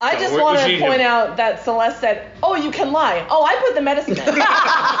just want to point out that Celeste said, "Oh, you can lie. Oh, I put the medicine in."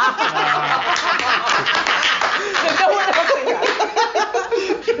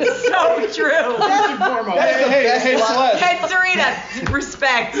 So true. First and foremost. Hey, Celeste. Hey, Serena,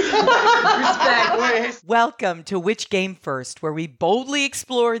 respect. Respect. Welcome to Which Game First, where we boldly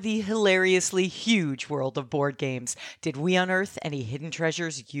explore the hilariously huge world of board games. Did we unearth any hidden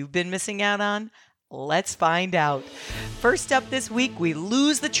treasures you've been missing out on? Let's find out. First up this week, we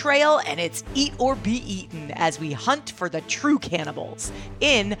lose the trail and it's eat or be eaten as we hunt for the true cannibals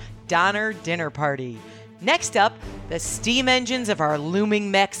in Donner Dinner Party. Next up, the steam engines of our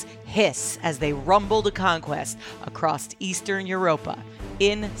looming mechs hiss as they rumble to conquest across Eastern Europa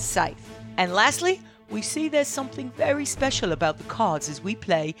in Scythe. And lastly, we see there's something very special about the cards as we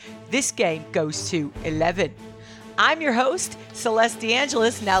play This Game Goes to 11. I'm your host, Celeste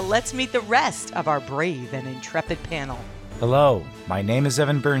DeAngelis. Now let's meet the rest of our brave and intrepid panel. Hello, my name is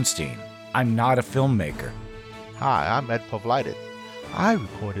Evan Bernstein. I'm not a filmmaker. Hi, I'm Ed Pavlidis. I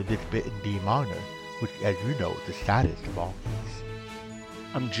recorded this bit in D minor, which, as you know, is the saddest of all keys.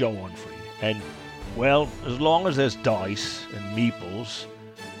 I'm Joe Onfrey, and, well, as long as there's dice and meeples,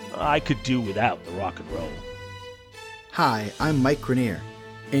 I could do without the rock and roll. Hi, I'm Mike Grenier.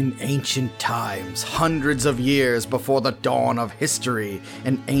 In ancient times, hundreds of years before the dawn of history,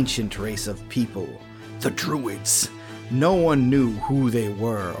 an ancient race of people, the Druids. No one knew who they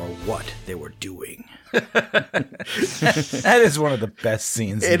were or what they were doing. That is one of the best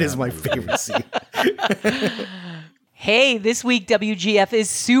scenes. It is my favorite scene. Hey, this week WGF is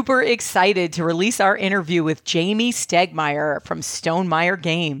super excited to release our interview with Jamie Stegmaier from Stonemaier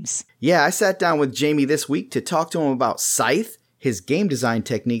Games. Yeah, I sat down with Jamie this week to talk to him about Scythe, his game design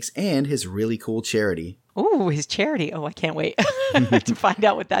techniques, and his really cool charity. Ooh, his charity. Oh, I can't wait to find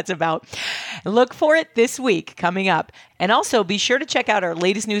out what that's about. Look for it this week coming up. And also be sure to check out our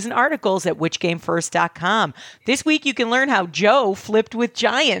latest news and articles at whichgamefirst.com. This week you can learn how Joe flipped with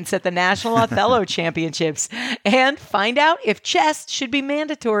giants at the National Othello Championships and find out if chess should be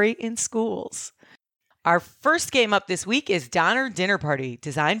mandatory in schools. Our first game up this week is Donner Dinner Party,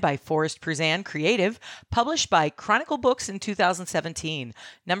 designed by Forrest Pruzan Creative, published by Chronicle Books in 2017.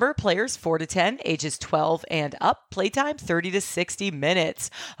 Number of players 4 to 10, ages 12 and up, playtime 30 to 60 minutes.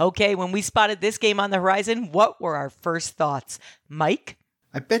 Okay, when we spotted this game on the horizon, what were our first thoughts? Mike?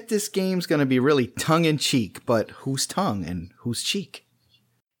 I bet this game's going to be really tongue-in-cheek, but whose tongue and whose cheek?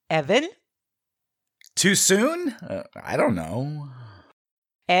 Evan? Too soon? I don't know.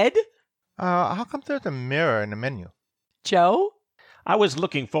 Ed? How come there's a mirror in the menu? Joe? I was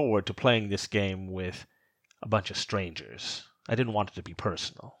looking forward to playing this game with a bunch of strangers. I didn't want it to be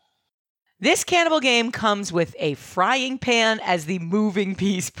personal. This cannibal game comes with a frying pan as the moving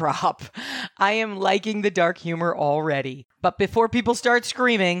piece prop. I am liking the dark humor already. But before people start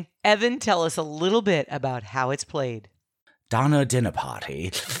screaming, Evan, tell us a little bit about how it's played. Donner Dinner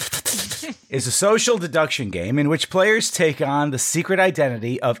Party is a social deduction game in which players take on the secret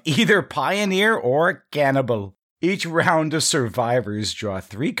identity of either pioneer or cannibal. Each round of survivors draw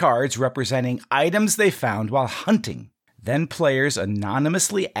 3 cards representing items they found while hunting. Then players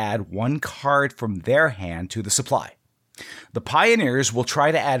anonymously add 1 card from their hand to the supply. The pioneers will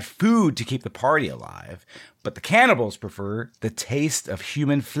try to add food to keep the party alive, but the cannibals prefer the taste of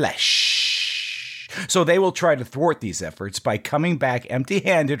human flesh. So they will try to thwart these efforts by coming back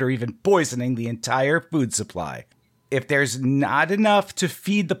empty-handed or even poisoning the entire food supply. If there's not enough to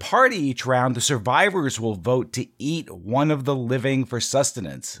feed the party each round, the survivors will vote to eat one of the living for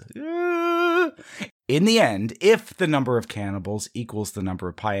sustenance. In the end, if the number of cannibals equals the number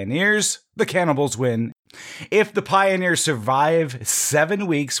of pioneers, the cannibals win. If the pioneers survive 7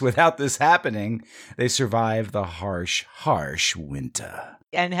 weeks without this happening, they survive the harsh, harsh winter.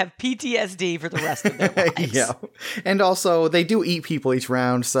 And have PTSD for the rest of their lives. Yeah. And also, they do eat people each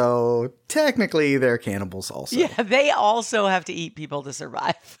round, so technically they're cannibals also. Yeah, they also have to eat people to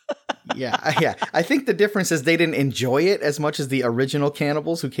survive. Yeah. I think the difference is they didn't enjoy it as much as the original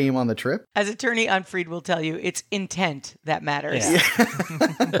cannibals who came on the trip. As Attorney Unfried will tell you, it's intent that matters.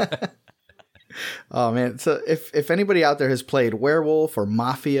 Yeah. Oh, man. So if anybody out there has played Werewolf or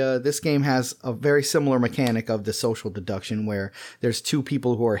Mafia, this game has a very similar mechanic of the social deduction where there's 2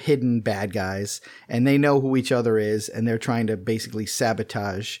 people who are hidden bad guys and they know who each other is and they're trying to basically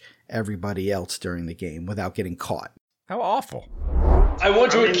sabotage everybody else during the game without getting caught. How awful. I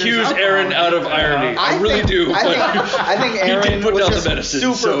want to accuse Aaron out of irony. I really do. I think Aaron did put was down just the medicine,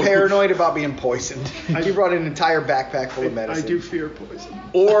 super so- paranoid about being poisoned. He brought an entire backpack full of medicine. I do fear poison.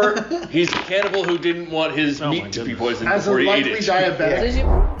 Or he's a cannibal who didn't want his meat to be poisoned As a before he ate likely it.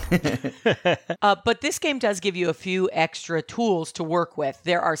 diabetic. But this game does give you a few extra tools to work with.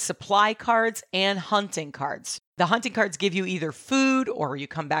 There are supply cards and hunting cards. The hunting cards give you either food, or you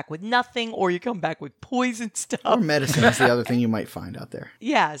come back with nothing, or you come back with poison stuff. Or medicine is the other thing you might find out there.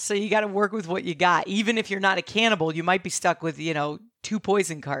 Yeah, so you got to work with what you got. Even if you're not a cannibal, you might be stuck with, 2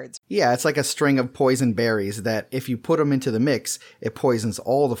 poison cards. Yeah, it's like a string of poison berries that if you put them into the mix, it poisons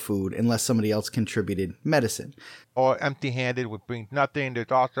all the food unless somebody else contributed medicine. Or empty-handed, which brings nothing. There's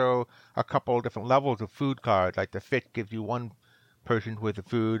also a couple of different levels of food cards. Like the fish gives you 1 person's worth of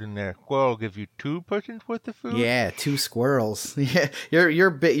food, and the squirrel gives you 2 persons worth of food. Yeah, 2 squirrels. Yeah,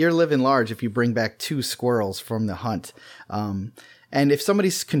 you're living large if you bring back 2 squirrels from the hunt. And if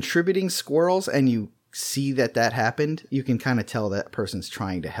somebody's contributing squirrels and you see that happened, you can kind of tell that person's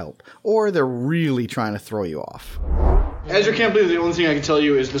trying to help, or they're really trying to throw you off. As your camp leader, the only thing I can tell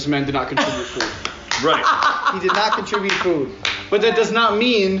you is this man did not contribute food. Right. He did not contribute food. But that does not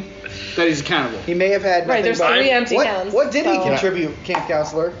mean that he's a cannibal. He may have had Right, nothing there's but... 3 empty cans. What did he so- contribute, camp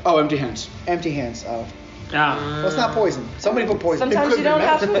counselor? Oh, empty hands. Empty hands. Oh. Yeah. Well, it's not poison. Somebody put poison. Sometimes you don't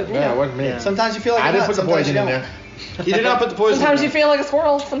have food. Yeah, it wasn't me. Sometimes you feel like I a didn't nut, put the sometimes you poison in don't. there. He did not put the poison Sometimes in you there. feel like a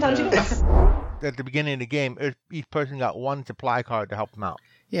squirrel. Sometimes you don't. At the beginning of the game, each person got 1 supply card to help them out.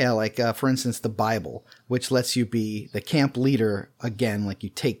 Yeah, like for instance, the Bible, which lets you be the camp leader again, like you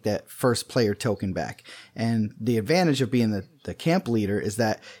take that first player token back. And the advantage of being the camp leader is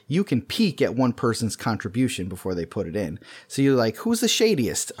that you can peek at one person's contribution before they put it in. So you're like, who's the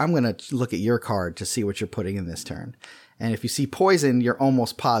shadiest? I'm going to look at your card to see what you're putting in this turn. And if you see poison, you're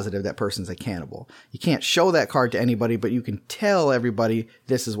almost positive that person's a cannibal. You can't show that card to anybody, but you can tell everybody,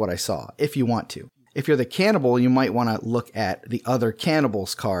 this is what I saw, if you want to. If you're the cannibal, you might want to look at the other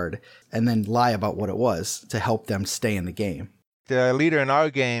cannibal's card and then lie about what it was to help them stay in the game. The leader in our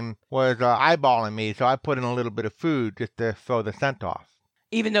game was eyeballing me, so I put in a little bit of food just to throw the scent off.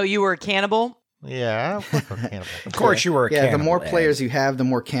 Even though you were a cannibal? Yeah, of course I'm a cannibal. Of course you were a cannibal. The more Ed. players you have, the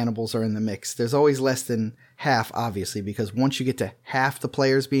more cannibals are in the mix. There's always less than half, obviously, because once you get to half the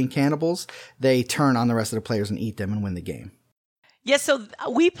players being cannibals, they turn on the rest of the players and eat them and win the game. Yes, so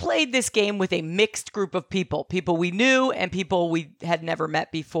we played this game with a mixed group of people we knew and people we had never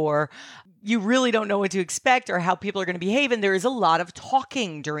met before. You really don't know what to expect or how people are going to behave, and there is a lot of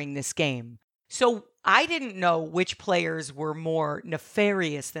talking during this game. So I didn't know which players were more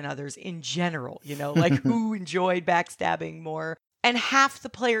nefarious than others in general, like who enjoyed backstabbing more. And half the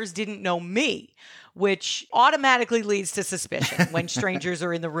players didn't know me, which automatically leads to suspicion when strangers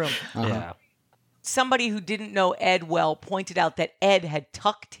are in the room. Yeah. Somebody who didn't know Ed well pointed out that Ed had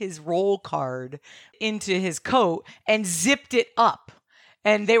tucked his roll card into his coat and zipped it up.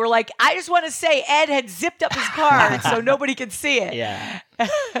 And they were like, I just want to say Ed had zipped up his card so nobody could see it. Yeah.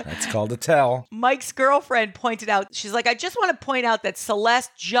 That's called a tell. Mike's girlfriend pointed out, she's like, I just want to point out that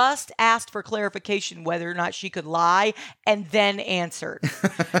Celeste just asked for clarification whether or not she could lie and then answered.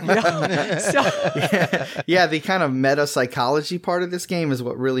 Yeah, the kind of meta psychology part of this game is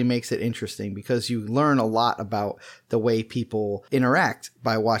what really makes it interesting because you learn a lot about the way people interact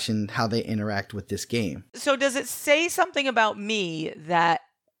by watching how they interact with this game. So does it say something about me that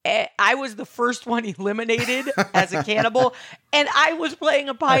I was the first one eliminated as a cannibal, and I was playing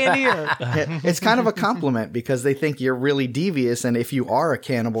a pioneer? It's kind of a compliment because they think you're really devious, and if you are a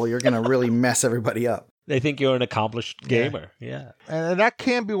cannibal, you're going to really mess everybody up. They think you're an accomplished gamer. Yeah. And that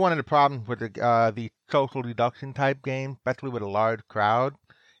can be one of the problems with the social deduction type game, especially with a large crowd,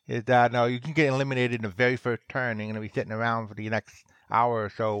 is that you can get eliminated in the very first turn. You're going to be sitting around for the next hour or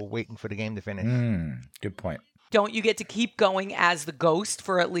so waiting for the game to finish. Good point. Don't you get to keep going as the ghost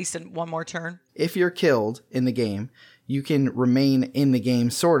for at least one more turn? If you're killed in the game, you can remain in the game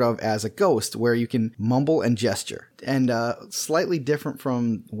sort of as a ghost where you can mumble and gesture. And slightly different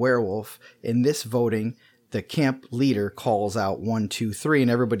from Werewolf, in this voting, the camp leader calls out 1, 2, 3,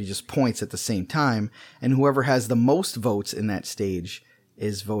 and everybody just points at the same time. And whoever has the most votes in that stage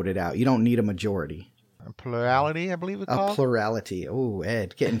is voted out. You don't need a majority. A plurality, I believe it's called. A plurality. Oh,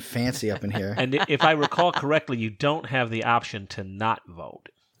 Ed, getting fancy up in here. And if I recall correctly, you don't have the option to not vote.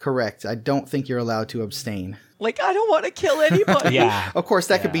 Correct. I don't think you're allowed to abstain. Like, I don't want to kill anybody. Yeah. Of course,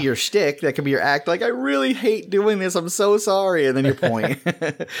 that could be your shtick. That could be your act. Like, I really hate doing this. I'm so sorry. And then you point.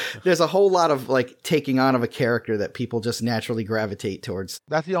 There's a whole lot of, taking on of a character that people just naturally gravitate towards.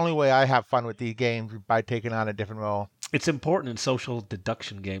 That's the only way I have fun with these games, by taking on a different role. It's important in social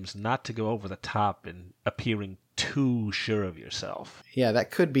deduction games not to go over the top and appearing too sure of yourself. Yeah, that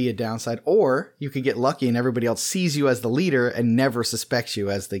could be a downside. Or you could get lucky and everybody else sees you as the leader and never suspects you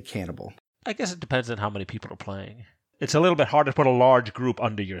as the cannibal. I guess it depends on how many people are playing. It's a little bit hard to put a large group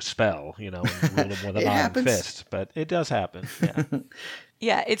under your spell, and rule them with an iron fist, but it does happen. Yeah.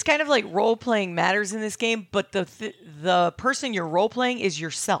 Yeah, it's kind of like role-playing matters in this game, but the person you're role-playing is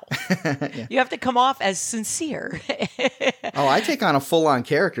yourself. Yeah. You have to come off as sincere. Oh, I take on a full-on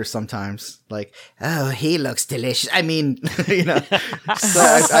character sometimes. Like, oh, he looks delicious. I mean, so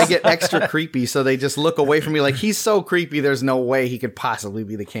I get extra creepy, so they just look away from me like, he's so creepy, there's no way he could possibly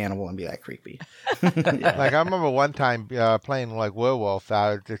be the cannibal and be that creepy. Yeah. Like, I remember one time playing, like, Werewolf,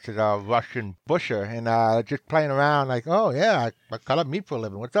 this is a Russian busher, and just playing around, like, oh, yeah, I cut up meat for a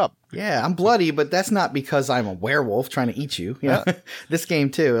living. What's up? Yeah, I'm bloody, but that's not because I'm a werewolf trying to eat you. Yeah. This game,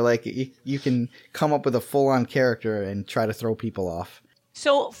 too, like, you can come up with a full-on character and try to throw people off.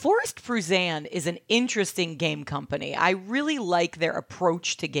 So Forest Pruzan is an interesting game company. I really like their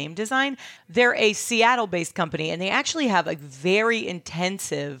approach to game design. They're a Seattle-based company, and they actually have a very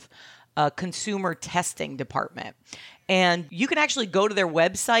intensive consumer testing department. And you can actually go to their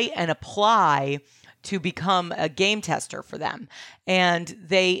website and apply to become a game tester for them. And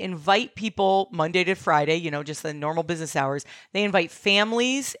they invite people Monday to Friday, just the normal business hours. They invite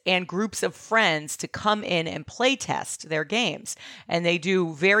families and groups of friends to come in and play test their games. And they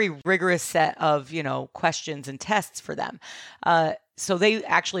do very rigorous set of, questions and tests for them. So they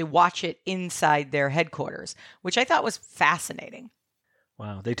actually watch it inside their headquarters, which I thought was fascinating.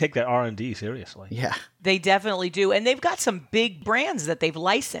 Wow, they take their R&D seriously. Yeah. They definitely do. And they've got some big brands that they've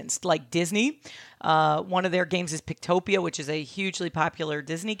licensed, like Disney. One of their games is Pictopia, which is a hugely popular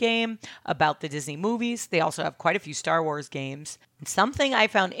Disney game about the Disney movies. They also have quite a few Star Wars games. And something I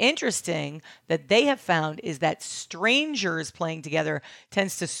found interesting that they have found is that strangers playing together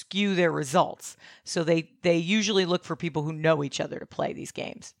tends to skew their results. So they usually look for people who know each other to play these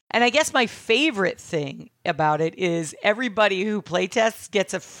games. And I guess my favorite thing about it is everybody who playtests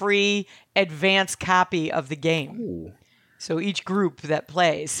gets a free advanced copy of the game. Ooh. So each group that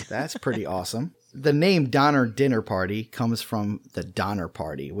plays. That's pretty awesome. The name Donner Dinner Party comes from the Donner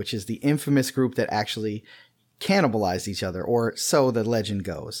Party, which is the infamous group that actually cannibalized each other, or so the legend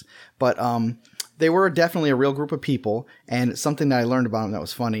goes. But they were definitely a real group of people, and something that I learned about them that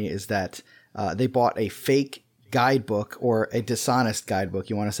was funny is that they bought a fake guidebook, or a dishonest guidebook,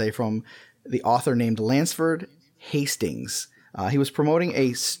 you want to say, from the author named Lansford Hastings. He was promoting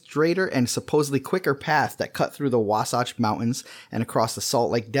a straighter and supposedly quicker path that cut through the Wasatch Mountains and across the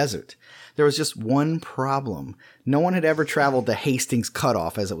Salt Lake Desert. There was just one problem. No one had ever traveled the Hastings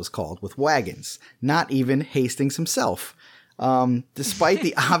Cutoff, as it was called, with wagons. Not even Hastings himself. Despite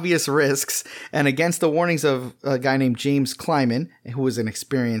the obvious risks and against the warnings of a guy named James Kleiman, who was an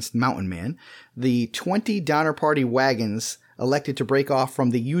experienced mountain man, the 20 Donner Party wagons elected to break off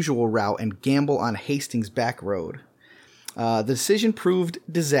from the usual route and gamble on Hastings' back road. The decision proved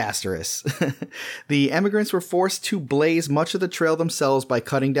disastrous. The emigrants were forced to blaze much of the trail themselves by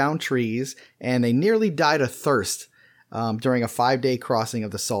cutting down trees, and they nearly died of thirst during a 5-day crossing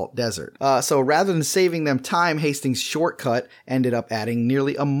of the Salt Desert. So rather than saving them time, Hastings' shortcut ended up adding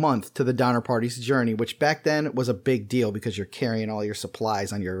nearly a month to the Donner Party's journey, which back then was a big deal because you're carrying all your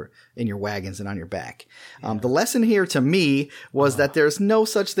supplies in your wagons and on your back. The lesson here to me was that there's no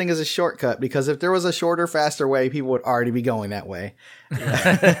such thing as a shortcut, because if there was a shorter, faster way, people would already be going that way.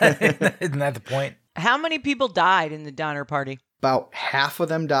 Isn't that the point? How many people died in the Donner Party? About half of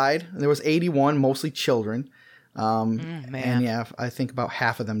them died. There was 81, mostly children. Man. And yeah, I think about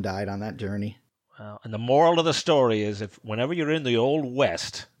half of them died on that journey. Well, and the moral of the story is, whenever you're in the Old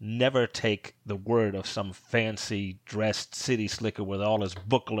West, never take the word of some fancy dressed city slicker with all his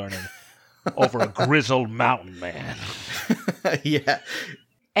book learning over a grizzled mountain man. Yeah.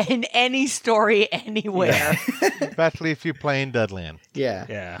 In any story, anywhere. Especially if you're playing Deadland. Yeah.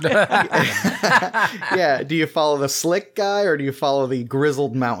 Yeah. Yeah. Do you follow the slick guy, or do you follow the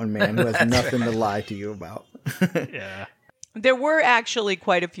grizzled mountain man who has nothing to lie to you about? Yeah. There were actually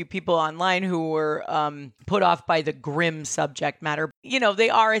quite a few people online who were put off by the grim subject matter. They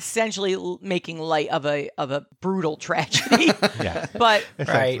are essentially making light of a brutal tragedy. Yeah. But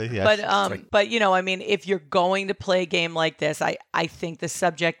Right. Yes. but if you're going to play a game like this, I think the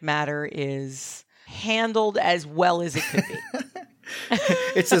subject matter is handled as well as it could be.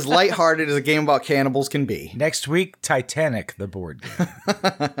 It's as lighthearted as a game about cannibals can be. Next week, Titanic, the board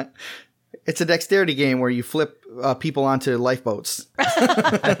game. It's a dexterity game where you flip people onto lifeboats.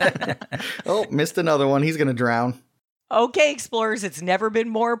 Oh, missed another one. He's going to drown. Okay, explorers, it's never been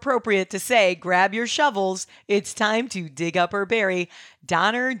more appropriate to say, grab your shovels. It's time to dig up or bury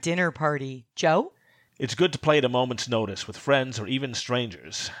Donner Dinner Party. Joe? It's good to play at a moment's notice with friends or even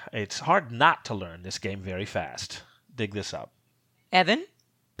strangers. It's hard not to learn this game very fast. Dig this up. Evan?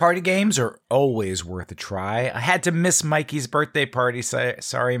 Party games are always worth a try. I had to miss Mikey's birthday party.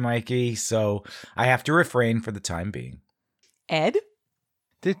 Sorry, Mikey. So I have to refrain for the time being. Ed?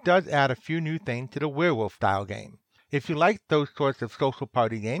 This does add a few new things to the werewolf-style game. If you like those sorts of social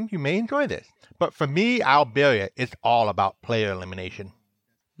party games, you may enjoy this. But for me, Alberia, it's all about player elimination.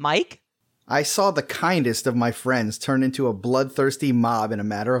 Mike? I saw the kindest of my friends turn into a bloodthirsty mob in a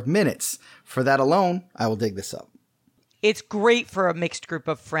matter of minutes. For that alone, I will dig this up. It's great for a mixed group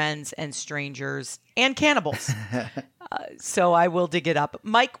of friends and strangers and cannibals. So I will dig it up.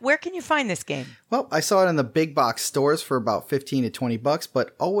 Mike, where can you find this game? Well, I saw it in the big box stores for about $15 to $20,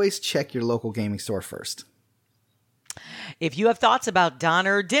 but always check your local gaming store first. If you have thoughts about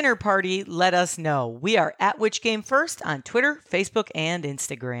Donner Dinner Party, let us know. We are at Which Game First on Twitter, Facebook, and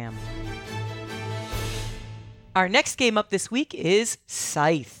Instagram. Our next game up this week is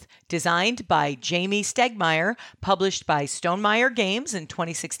Scythe. Designed by Jamie Stegmaier, published by Stonemaier Games in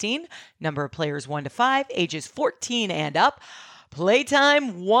 2016. Number of players 1 to 5, ages 14 and up.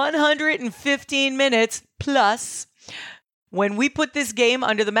 Playtime 115 minutes plus. When we put this game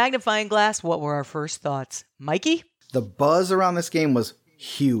under the magnifying glass, what were our first thoughts? Mikey? The buzz around this game was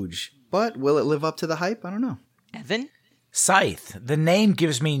huge, but will it live up to the hype? I don't know. Evan? Scythe. The name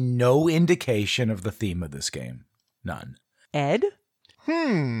gives me no indication of the theme of this game. None. Ed?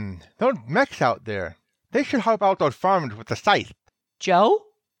 Those mechs out there. They should help out those farmers with the scythe. Joe?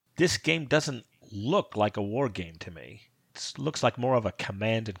 This game doesn't look like a war game to me. It looks like more of a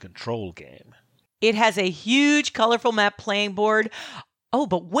command and control game. It has a huge, colorful map playing board. Oh,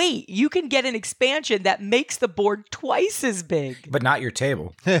 but wait, you can get an expansion that makes the board twice as big. But not your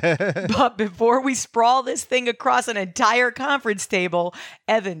table. But before we sprawl this thing across an entire conference table,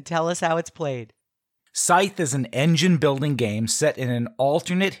 Evan, tell us how it's played. Scythe is an engine-building game set in an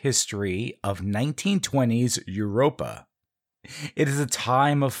alternate history of 1920s Europa. It is a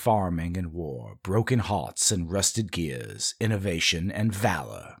time of farming and war, broken hearts and rusted gears, innovation and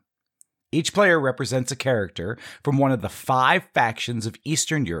valor. Each player represents a character from one of the 5 factions of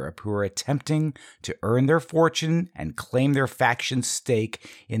Eastern Europe who are attempting to earn their fortune and claim their faction's stake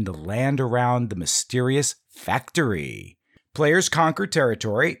in the land around the mysterious factory. Players conquer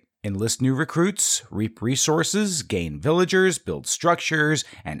territory, enlist new recruits, reap resources, gain villagers, build structures,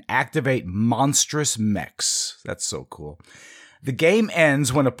 and activate monstrous mechs. That's so cool. The game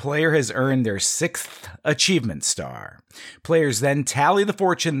ends when a player has earned their 6th achievement star. Players then tally the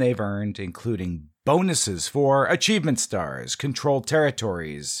fortune they've earned, including bonuses for achievement stars, controlled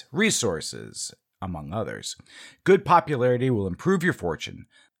territories, resources, among others. Good popularity will improve your fortune.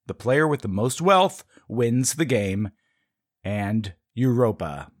 The player with the most wealth wins the game, and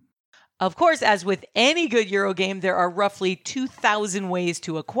Europa. Of course, as with any good Euro game, there are roughly 2,000 ways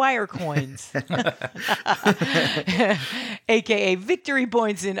to acquire coins, aka victory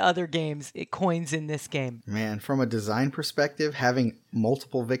points in other games, coins in this game. Man, from a design perspective, having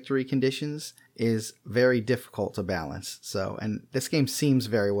multiple victory conditions is very difficult to balance. And this game seems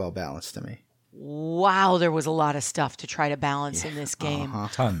very well balanced to me. Wow, there was a lot of stuff to try to balance in this game.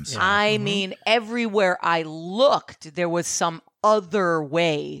 Tons. I mean, everywhere I looked, there was some other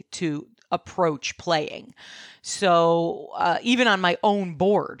way to approach playing. So even on my own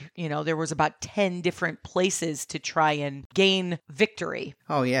board, there was about 10 different places to try and gain victory.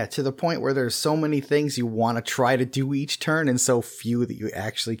 Oh, yeah, to the point where there's so many things you want to try to do each turn and so few that you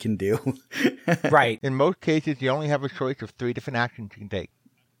actually can do. Right. In most cases, you only have a choice of 3 different actions you can take.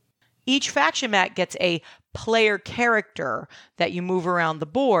 Each faction mat gets a player character that you move around the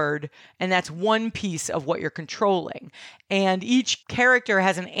board, and that's one piece of what you're controlling. And each character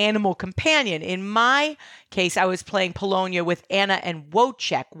has an animal companion. In my case, I was playing Polonia with Anna and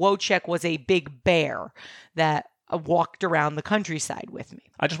Wojciech. Wojciech was a big bear that walked around the countryside with me.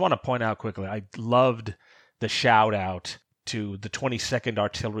 I just want to point out quickly, I loved the shout out to the 22nd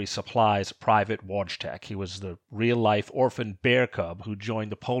Artillery Supplies Private Wojciech. He was the real-life orphan bear cub who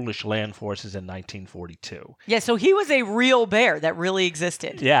joined the Polish land forces in 1942. Yeah, so he was a real bear that really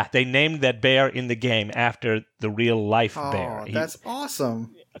existed. Yeah, they named that bear in the game after the real-life bear. That's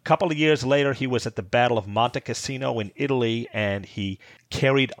awesome. A couple of years later, he was at the Battle of Monte Cassino in Italy, and he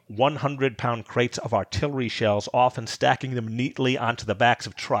carried 100-pound crates of artillery shells, often stacking them neatly onto the backs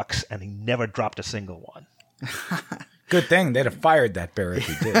of trucks, and he never dropped a single one. Good thing they'd have fired that bear if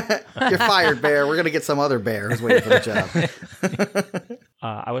he did. You're fired, bear. We're going to get some other bear who's waiting for the job.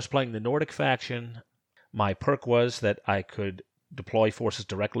 I was playing the Nordic faction. My perk was that I could deploy forces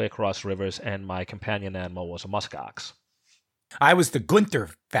directly across rivers, and my companion animal was a muskox. I was the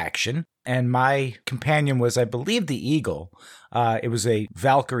Gunther faction, and my companion was, I believe, the eagle. It was a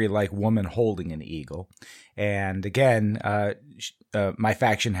Valkyrie-like woman holding an eagle. And again, my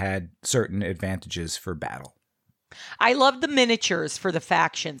faction had certain advantages for battle. I love the miniatures for the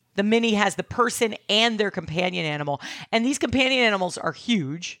factions. The mini has the person and their companion animal. And these companion animals are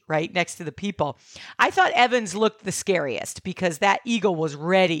huge, right, next to the people. I thought Evans looked the scariest because that eagle was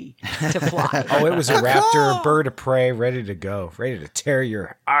ready to fly. Oh, it was a raptor, a bird of prey, ready to go, ready to tear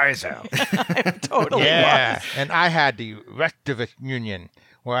your eyes out. Totally Yeah, was. and I had the Restivus Union,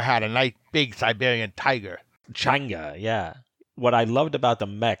 where I had a nice big Siberian tiger. Changa, yeah. What I loved about the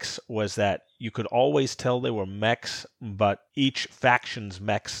mechs was that you could always tell they were mechs, but each faction's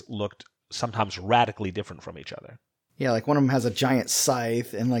mechs looked sometimes radically different from each other. Yeah, like one of them has a giant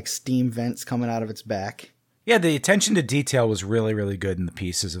scythe and like steam vents coming out of its back. Yeah, the attention to detail was really, really good in the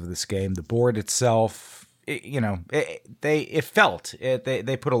pieces of this game. The board itself, they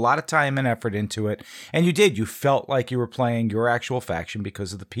put a lot of time and effort into it, and you felt like you were playing your actual faction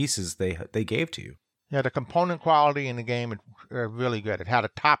because of the pieces they gave to you. Yeah, the component quality in the game is really good. It had a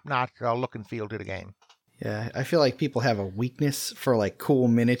top-notch look and feel to the game. Yeah, I feel like people have a weakness for like cool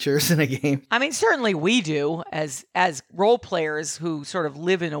miniatures in a game. I mean, certainly we do as role players who sort of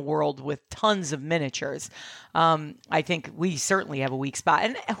live in a world with tons of miniatures. I think we certainly have a weak spot.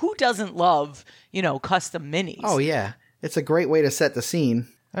 And who doesn't love, custom minis? Oh, yeah. It's a great way to set the scene.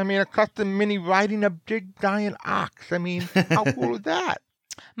 I mean, a custom mini riding a big giant ox. I mean, how cool is that?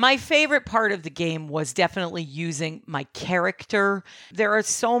 My favorite part of the game was definitely using my character. There are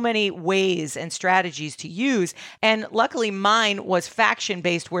so many ways and strategies to use, and luckily mine was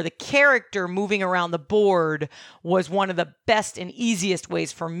faction-based, where the character moving around the board was one of the best and easiest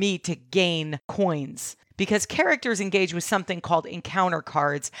ways for me to gain coins. Because characters engage with something called encounter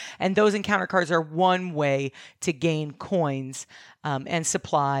cards, and those encounter cards are one way to gain coins and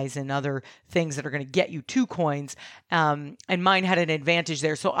supplies and other things that are going to get you 2 coins. And mine had an advantage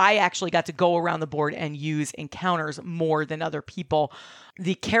there. So I actually got to go around the board and use encounters more than other people.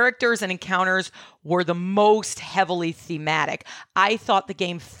 The characters and encounters were the most heavily thematic. I thought the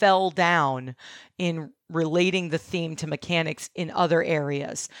game fell down in relating the theme to mechanics in other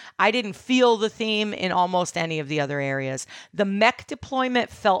areas. I didn't feel the theme in almost any of the other areas. The mech deployment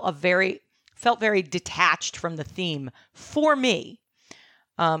felt very detached from the theme for me.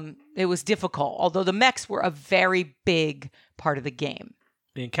 It was difficult, although the mechs were a very big part of the game.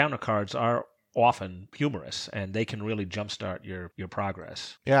 The encounter cards are often humorous, and they can really jumpstart your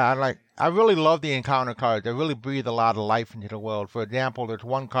progress. Yeah, I really love the encounter cards. They really breathe a lot of life into the world. For example, there's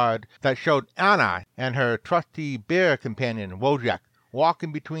one card that showed Anna and her trusty bear companion, Wojak,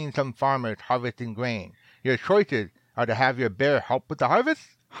 walking between some farmers harvesting grain. Your choices are to have your bear help with the harvest,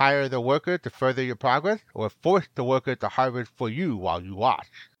 hire the worker to further your progress, or force the worker to harvest for you while you watch.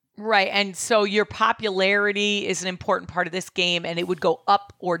 Right. And so your popularity is an important part of this game, and it would go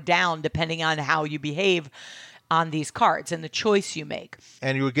up or down depending on how you behave on these cards and the choice you make.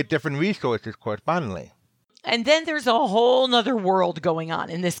 And you would get different resources correspondingly. And then there's a whole nother world going on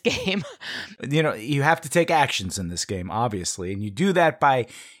in this game. You have to take actions in this game, obviously, and you do that by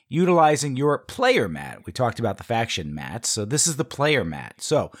utilizing your player mat. We talked about the faction mats, so this is the player mat.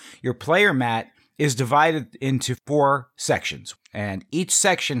 So your player mat is divided into 4 sections, and each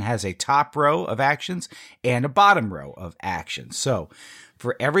section has a top row of actions and a bottom row of actions. So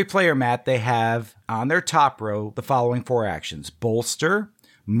for every player mat, they have on their top row the following 4 actions: bolster,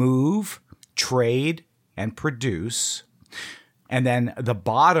 move, trade, and produce. And then the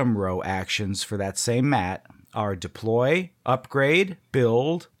bottom row actions for that same mat are deploy, upgrade,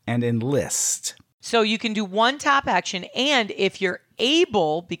 build, and enlist. So you can do one top action, and if you're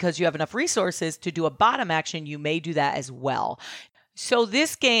able, because you have enough resources, to do a bottom action, you may do that as well. So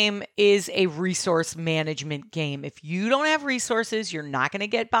this game is a resource management game. If you don't have resources, you're not going to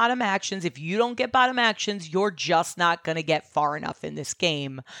get bottom actions. If you don't get bottom actions, you're just not going to get far enough in this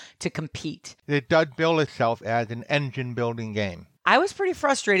game to compete. It does bill itself as an engine building game. I was pretty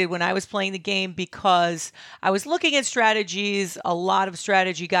frustrated when I was playing the game because I was looking at strategies. A lot of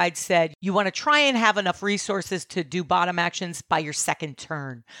strategy guides said you want to try and have enough resources to do bottom actions by your second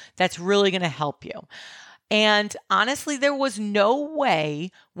turn. That's really going to help you. And honestly, there was no way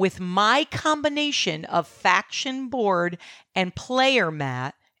with my combination of faction board and player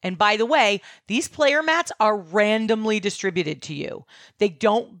mat. And by the way, these player mats are randomly distributed to you. They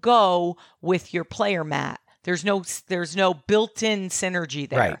don't go with your player mat. There's no built-in synergy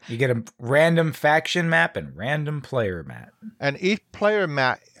there. Right. You get a random faction map and random player map. And each player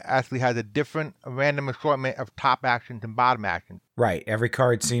map actually has a different random assortment of top actions and bottom actions. Right. Every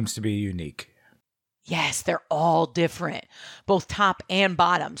card seems to be unique. Yes, they're all different, both top and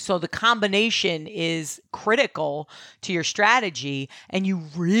bottom. So the combination is critical to your strategy, and you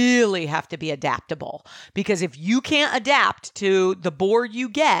really have to be adaptable. Because if you can't adapt to the board you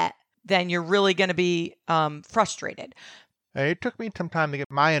get, then you're really going to be frustrated. It took me some time to get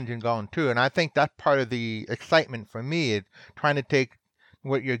my engine going too, and I think that's part of the excitement for me is trying to take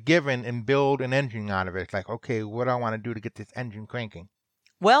what you're given and build an engine out of it. It's like, okay, what do I want to do to get this engine cranking?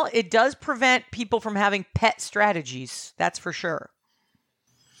 Well, it does prevent people from having pet strategies, that's for sure.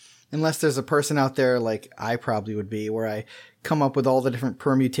 Unless there's a person out there like I probably would be, where I come up with all the different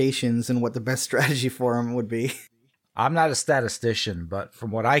permutations and what the best strategy for them would be. I'm not a statistician, but from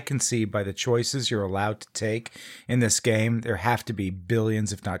what I can see by the choices you're allowed to take in this game, there have to be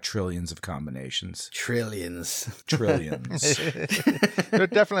billions, if not trillions, of combinations. Trillions. Trillions. There's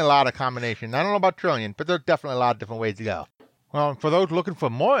definitely a lot of combinations. I don't know about trillion, but there's definitely a lot of different ways to go. Well, for those looking for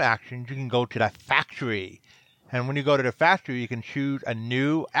more actions, you can go to the factory. And when you go to the factory, you can choose a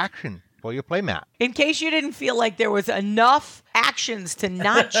new action for your playmat. In case you didn't feel like there was enough actions to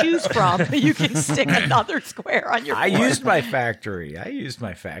not choose from, you can stick another square on your board. I used my factory.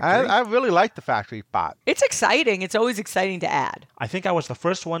 I really like the factory spot. It's exciting. It's always exciting to add. I think I was the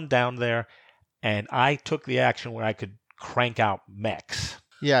first one down there, and I took the action where I could crank out mechs.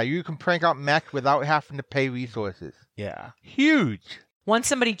 Yeah, you can crank out mechs without having to pay resources. Yeah. Huge. Once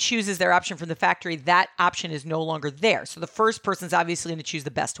somebody chooses their option from the factory, that option is no longer there. So the first person's obviously going to choose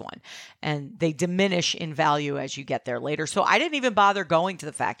the best one. And they diminish in value as you get there later. So I didn't even bother going to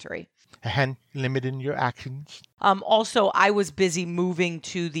the factory. And limiting your actions. Also, I was busy moving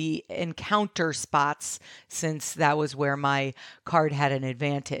to the encounter spots since that was where my card had an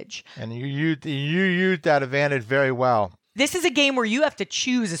advantage. And you used that advantage very well. This is a game where you have to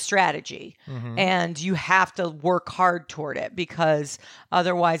choose a strategy and you have to work hard toward it, because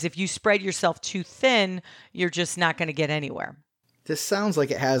otherwise, if you spread yourself too thin, you're just not going to get anywhere. This sounds like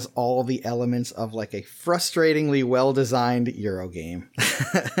it has all the elements of like a frustratingly well-designed Euro game.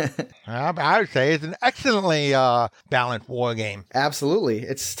 I would say it's an excellently balanced war game. Absolutely.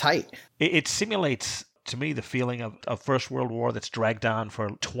 It's tight. It simulates, to me, the feeling of First World War that's dragged on for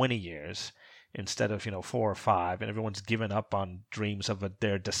 20 years. Instead of 4 or 5, and everyone's given up on dreams of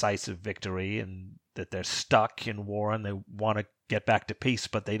their decisive victory, and that they're stuck in war and they want to get back to peace,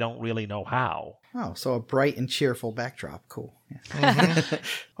 but they don't really know how. Oh, so a bright and cheerful backdrop. Cool. Yeah.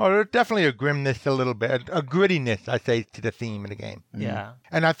 Oh, there's definitely a grimness a little bit, a grittiness, I say, to the theme of the game. Yeah.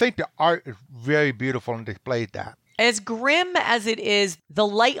 And I think the art is very beautiful and displays that. As grim as it is, the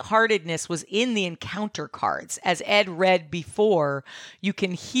lightheartedness was in the encounter cards. As Ed read before, you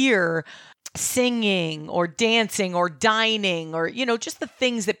can hear singing or dancing or dining or, just the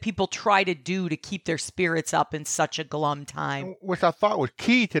things that people try to do to keep their spirits up in such a glum time. Which I thought was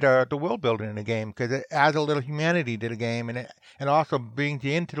key to the world building in the game, because it adds a little humanity to the game, and also brings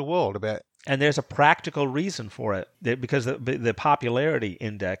you into the world a bit. And there's a practical reason for it, because the popularity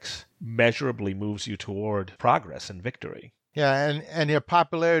index measurably moves you toward progress and victory. Yeah, and your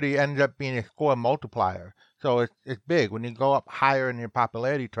popularity ends up being a score multiplier. So it's big. When you go up higher in your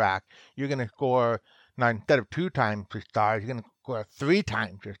popularity track, you're going to score, now instead of 2 times your stars, you're going to score 3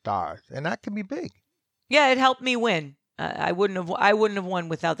 times your stars. And that can be big. Yeah, it helped me win. I wouldn't have won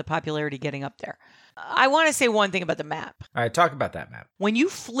without the popularity getting up there. I want to say one thing about the map. All right, talk about that map. When you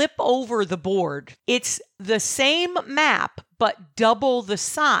flip over the board, it's the same map, but double the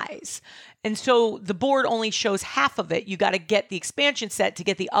size. And so the board only shows half of it. You got to get the expansion set to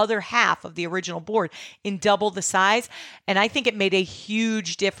get the other half of the original board in double the size. And I think it made a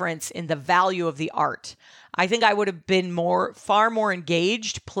huge difference in the value of the art. I think I would have been far more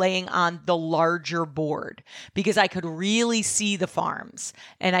engaged playing on the larger board, because I could really see the farms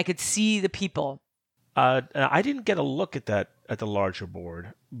and I could see the people. I didn't get a look at the larger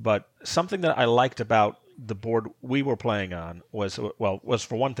board, but something that I liked about the board we were playing on was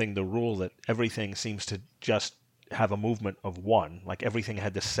for one thing the rule that everything seems to just have a movement of 1, like everything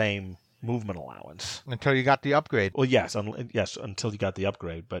had the same movement allowance until you got the upgrade. Well, yes, until you got the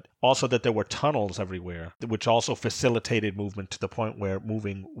upgrade, but also that there were tunnels everywhere, which also facilitated movement to the point where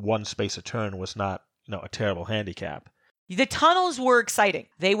moving 1 space a turn was not a terrible handicap. The tunnels were exciting.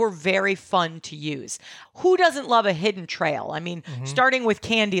 They were very fun to use. Who doesn't love a hidden trail? I mean, starting with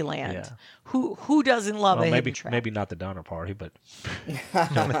Candyland. Yeah. Who doesn't love a hidden trail? Maybe not the Donner Party, but...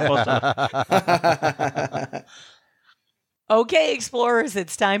 Okay, explorers,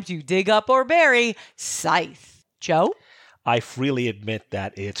 it's time to dig up or bury Scythe. Joe? I freely admit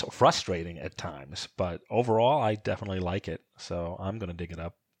that it's frustrating at times, but overall, I definitely like it. So I'm going to dig it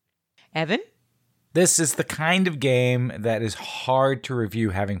up. Evan? This is the kind of game that is hard to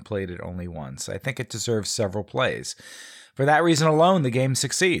review having played it only once. I think it deserves several plays. For that reason alone, the game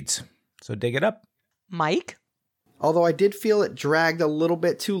succeeds. So dig it up. Mike? Although I did feel it dragged a little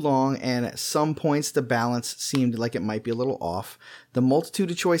bit too long, and at some points the balance seemed like it might be a little off, the multitude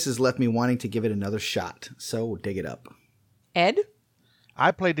of choices left me wanting to give it another shot. So dig it up. Ed?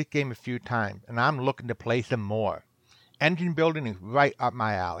 I played this game a few times, and I'm looking to play some more. Engine building is right up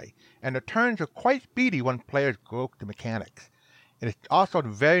my alley, and the turns are quite speedy when players grok the mechanics. It is also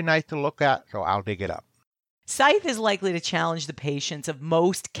very nice to look at, so I'll dig it up. Scythe is likely to challenge the patience of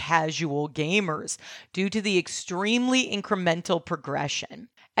most casual gamers due to the extremely incremental progression.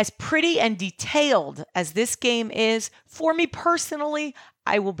 As pretty and detailed as this game is, for me personally,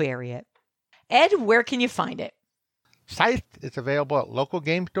 I will bury it. Ed, where can you find it? Scythe is available at local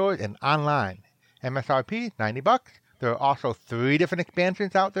game stores and online. MSRP, $90. There are also 3 different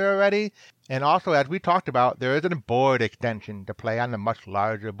expansions out there already. And also, as we talked about, there is a board extension to play on a much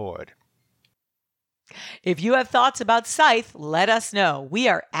larger board. If you have thoughts about Scythe, let us know. We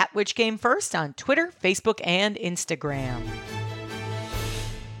are at Which Game First on Twitter, Facebook, and Instagram.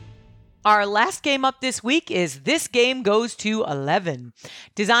 Our last game up this week is This Game Goes to 11.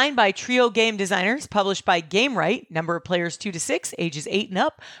 Designed by Trio game designers, published by Gamewright, number of players 2 to 6, ages 8 and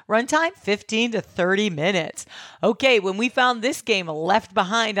up, runtime 15 to 30 minutes. Okay, when we found this game left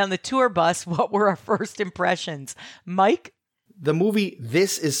behind on the tour bus, what were our first impressions? Mike? The movie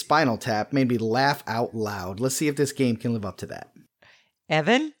This Is Spinal Tap made me laugh out loud. Let's see if this game can live up to that.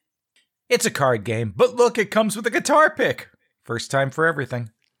 Evan? It's a card game, but look, it comes with a guitar pick. First time for everything.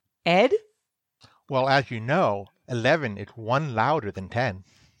 Ed? Well, as you know, 11 is 1 louder than 10.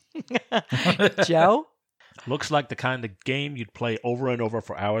 Joe? Looks like the kind of game you'd play over and over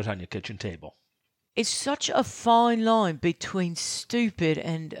for hours on your kitchen table. It's such a fine line between stupid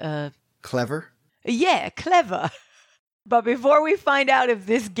and, Clever? Yeah, clever. But before we find out if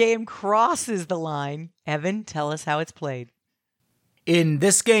this game crosses the line, Evan, tell us how it's played. In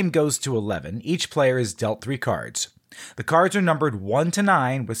This Game Goes to 11, each player is dealt 3 cards. The cards are numbered 1 to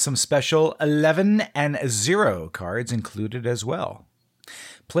 9 with some special 11 and 0 cards included as well.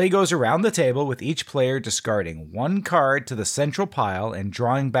 Play goes around the table with each player discarding 1 card to the central pile and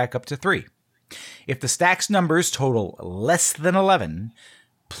drawing back up to 3. If the stack's numbers total less than 11,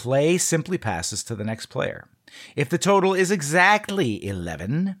 play simply passes to the next player. If the total is exactly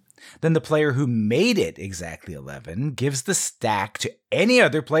 11, then the player who made it exactly 11 gives the stack to any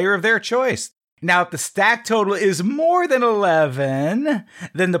other player of their choice. Now, if the stack total is more than 11,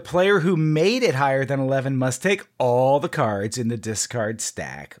 then the player who made it higher than 11 must take all the cards in the discard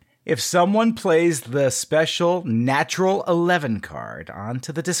stack. If someone plays the special natural 11 card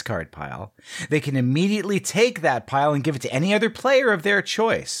onto the discard pile, they can immediately take that pile and give it to any other player of their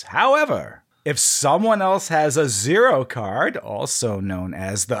choice. However, if someone else has a 0 card, also known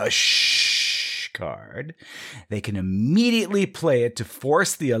as the shh card, they can immediately play it to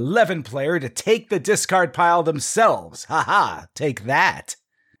force the 11 player to take the discard pile themselves. Haha, take that.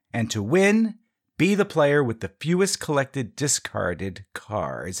 And to win, be the player with the fewest collected discarded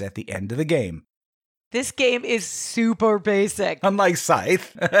cards at the end of the game. This game is super basic. Unlike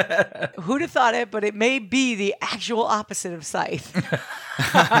Scythe. Who'd have thought it, but it may be the actual opposite of Scythe.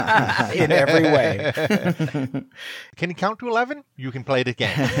 In every way. Can you count to 11? You can play the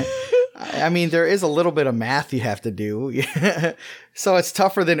game. I mean, there is a little bit of math you have to do. So it's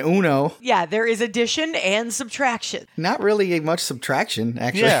tougher than Uno. Yeah, there is addition and subtraction. Not really much subtraction,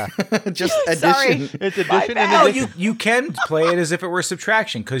 actually. Yeah. Just Sorry. addition. It's addition and No, addition. you can play it as if it were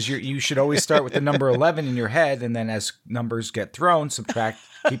subtraction, because you should always start with the number 11 in your head, and then as numbers get thrown,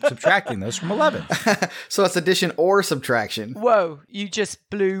 keep subtracting those from 11. So it's addition or subtraction. Whoa, you just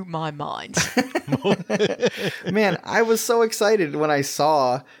blew my mind. Man, I was so excited when I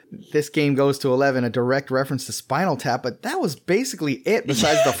saw This Game Goes to 11, a direct reference to Spinal Tap, but that was basically it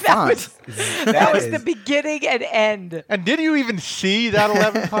besides the font. That was the beginning and end. And did you even see that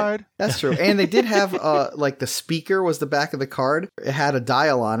 11 card? That's true. And they did have, like, the speaker was the back of the card. It had a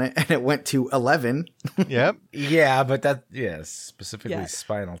dial on it, and it went to 11. Yep. Yeah, but specifically Yeah.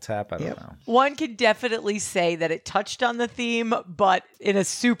 Spinal Tap, I don't know. One could definitely say that it touched on the theme, but in a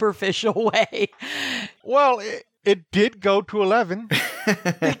superficial way. Well, it did go to 11.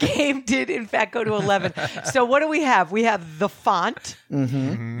 The game did, in fact, go to 11. So what do we have? We have the font,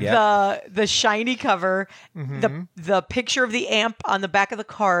 Yep. the shiny cover, the picture of the amp on the back of the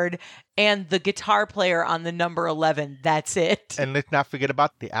card, and the guitar player on the number 11. That's it. And let's not forget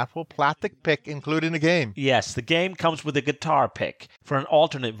about the actual plastic pick included in the game. Yes, the game comes with a guitar pick for an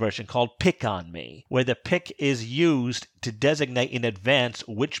alternate version called Pick on Me, where the pick is used to designate in advance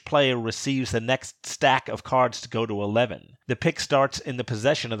which player receives the next stack of cards to go to 11. The pick starts in the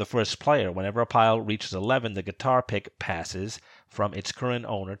possession of the first player. Whenever a pile reaches 11, the guitar pick passes from its current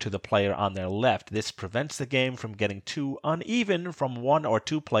owner to the player on their left. This prevents the game from getting too uneven from one or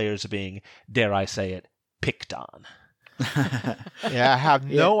two players being, dare I say it, picked on. Yeah, I have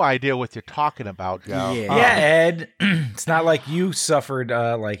no idea what you're talking about, Joe. Yeah, Ed, it's not like you suffered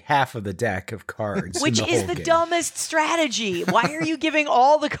like half of the deck of cards. Which is the dumbest strategy. Why are you giving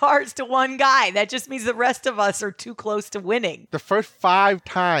all the cards to one guy? That just means the rest of us are too close to winning. The first 5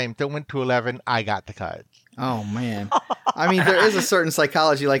 times that went to 11, I got the cards. Oh, man. I mean, there is a certain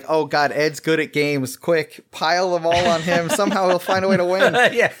psychology like, oh, God, Ed's good at games. Quick, pile them all on him. Somehow he'll find a way to win.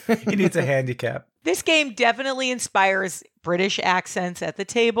 Yeah, he needs a handicap. This game definitely inspires British accents at the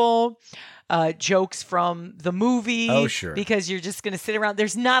table, jokes from the movie. Oh, sure. Because you're just going to sit around.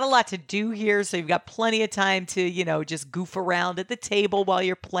 There's not a lot to do here, so you've got plenty of time to, just goof around at the table while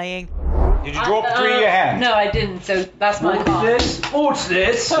you're playing. Did you draw 3 of your hand? No, I didn't, so that's my card. What's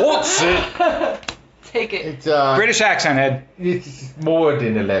this? What's it? Take it. It's British accent, Ed. It's more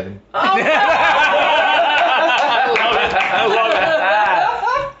than 11. I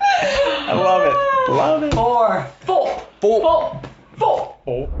love it. 4.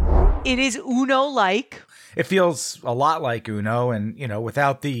 It is Uno-like. It feels a lot like Uno, and,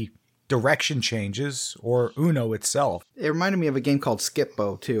 without the direction changes or Uno itself. It reminded me of a game called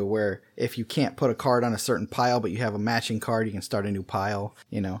Skip-Bo, too, where if you can't put a card on a certain pile, but you have a matching card, you can start a new pile.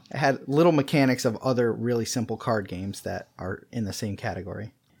 It had little mechanics of other really simple card games that are in the same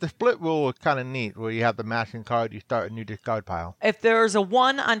category. The split rule is kind of neat, where you have the matching card, you start a new discard pile. If there's a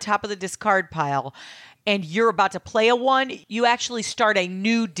 1 on top of the discard pile and you're about to play a 1, you actually start a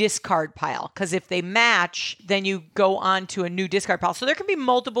new discard pile. Because if they match, then you go on to a new discard pile. So there can be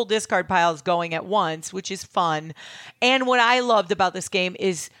multiple discard piles going at once, which is fun. And what I loved about this game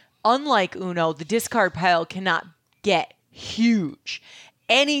is, unlike Uno, the discard pile cannot get huge.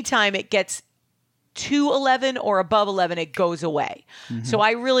 Anytime it gets to 11 or above 11, it goes away. Mm-hmm. So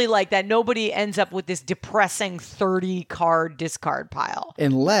I really like that. Nobody ends up with this depressing 30 card discard pile.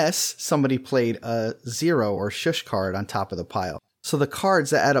 Unless somebody played a 0 or shush card on top of the pile. So the cards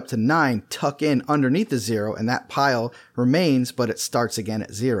that add up to 9 tuck in underneath the 0, and that pile remains, but it starts again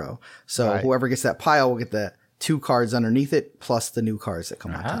at 0. So whoever gets that pile will get the 2 cards underneath it, plus the new cards that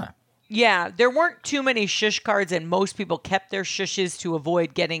come on top. Yeah, there weren't too many shush cards, and most people kept their shushes to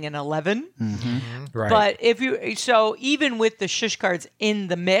avoid getting an 11. Mm-hmm. Right. But so even with the shush cards in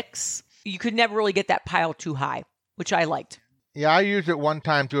the mix, you could never really get that pile too high, which I liked. Yeah, I used it one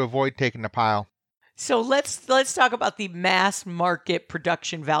time to avoid taking the pile. So let's talk about the mass market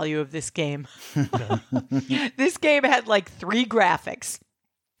production value of this game. This game had like 3 graphics.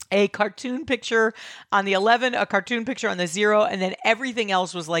 A cartoon picture on the 11, a cartoon picture on the 0, and then everything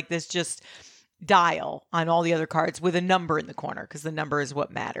else was like this just dial on all the other cards with a number in the corner, because the number is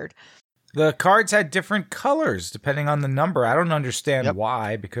what mattered. The cards had different colors depending on the number. I don't understand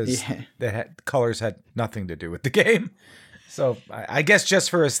why, because colors had nothing to do with the game. So I guess just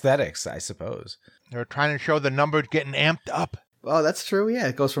for aesthetics, I suppose. They were trying to show the numbers getting amped up. Oh, that's true. Yeah,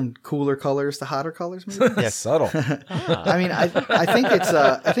 it goes from cooler colors to hotter colors. Maybe? Yes, subtle. I mean, I think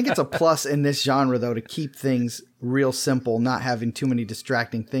it's a plus in this genre though to keep things real simple, not having too many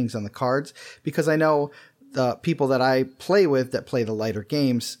distracting things on the cards. Because I know the people that I play with that play the lighter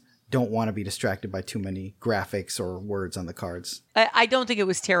games don't want to be distracted by too many graphics or words on the cards. I don't think it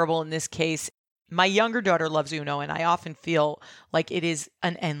was terrible in this case. My younger daughter loves Uno, and I often feel like it is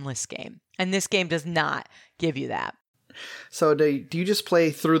an endless game, and this game does not give you that. So do you just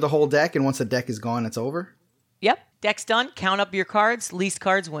play through the whole deck, and once the deck is gone, it's over? Yep. Deck's done. Count up your cards. Least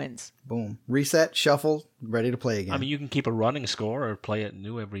cards wins. Boom. Reset, shuffle, ready to play again. I mean, you can keep a running score or play it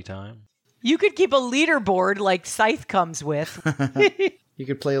new every time. You could keep a leaderboard like Scythe comes with. You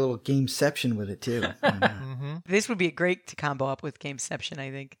could play a little Gameception with it, too. Mm-hmm. This would be great to combo up with Gameception,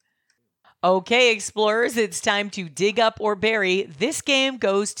 I think. Okay, explorers, it's time to dig up or bury. This game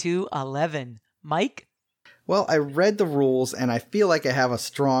goes to 11. Mike? Well, I read the rules, and I feel like I have a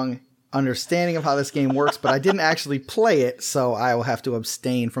strong understanding of how this game works, but I didn't actually play it, so I will have to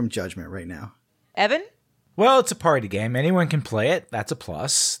abstain from judgment right now. Evan? Well, it's a party game. Anyone can play it. That's a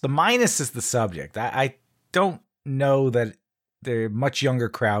plus. The minus is the subject. I don't know that the much younger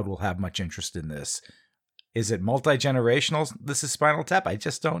crowd will have much interest in this. Is it multi-generational? This is Spinal Tap? I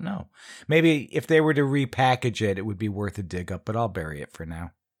just don't know. Maybe if they were to repackage it, it would be worth a dig up, but I'll bury it for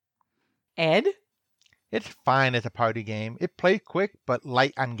now. Ed? It's fine as a party game. It plays quick, but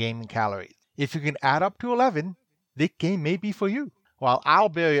light on gaming calories. If you can add up to 11, this game may be for you. While I'll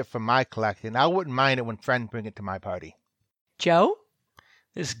bury it from my collection, I wouldn't mind it when friends bring it to my party. Joe?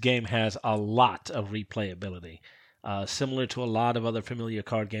 This game has a lot of replayability. Similar to a lot of other familiar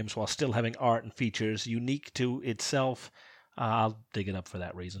card games, while still having art and features unique to itself. I'll dig it up for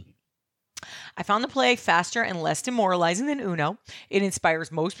that reason. I found the play faster and less demoralizing than Uno. It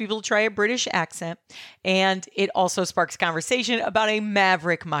inspires most people to try a British accent, and it also sparks conversation about a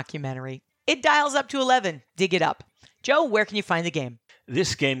Maverick mockumentary. It dials up to 11. Dig it up. Joe, where can you find the game?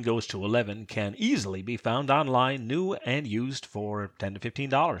 This game goes to 11 can easily be found online, new and used for $10 to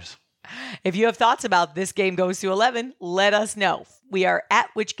 $15. If you have thoughts about This Game Goes to 11, let us know. We are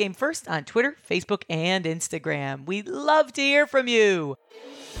at Which Game First on Twitter, Facebook, and Instagram. We'd love to hear from you.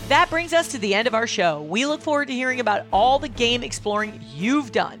 That brings us to the end of our show. We look forward to hearing about all the game exploring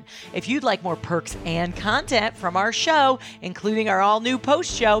you've done. If you'd like more perks and content from our show, including our all-new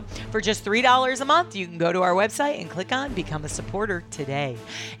post show, for just $3 a month, you can go to our website and click on Become a Supporter today.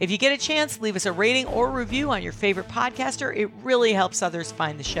 If you get a chance, leave us a rating or review on your favorite podcaster. It really helps others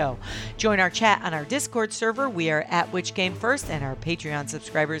find the show. Join our chat on our Discord server. We are at Which Game First, and our Patreon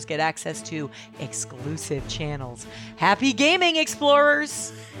subscribers get access to exclusive channels. Happy gaming,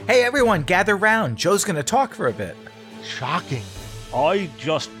 explorers! Hey everyone, gather round. Joe's going to talk for a bit. Shocking. I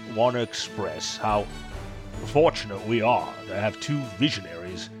just want to express how fortunate we are to have two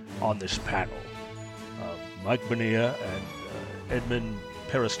visionaries on this panel. Mike Bonilla and Edmund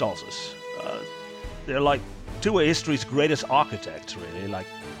Peristalsis. They're like two of history's greatest architects, really, like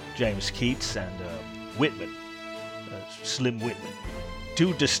James Keats and Whitman, Slim Whitman.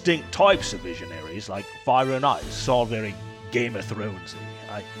 Two distinct types of visionaries, like Fire and Ice, all very Game of Thrones.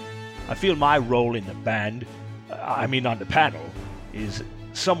 I feel my role in the band, on the panel, is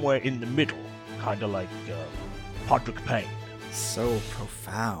somewhere in the middle, kind of like Podrick Payne. So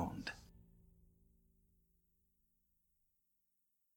profound.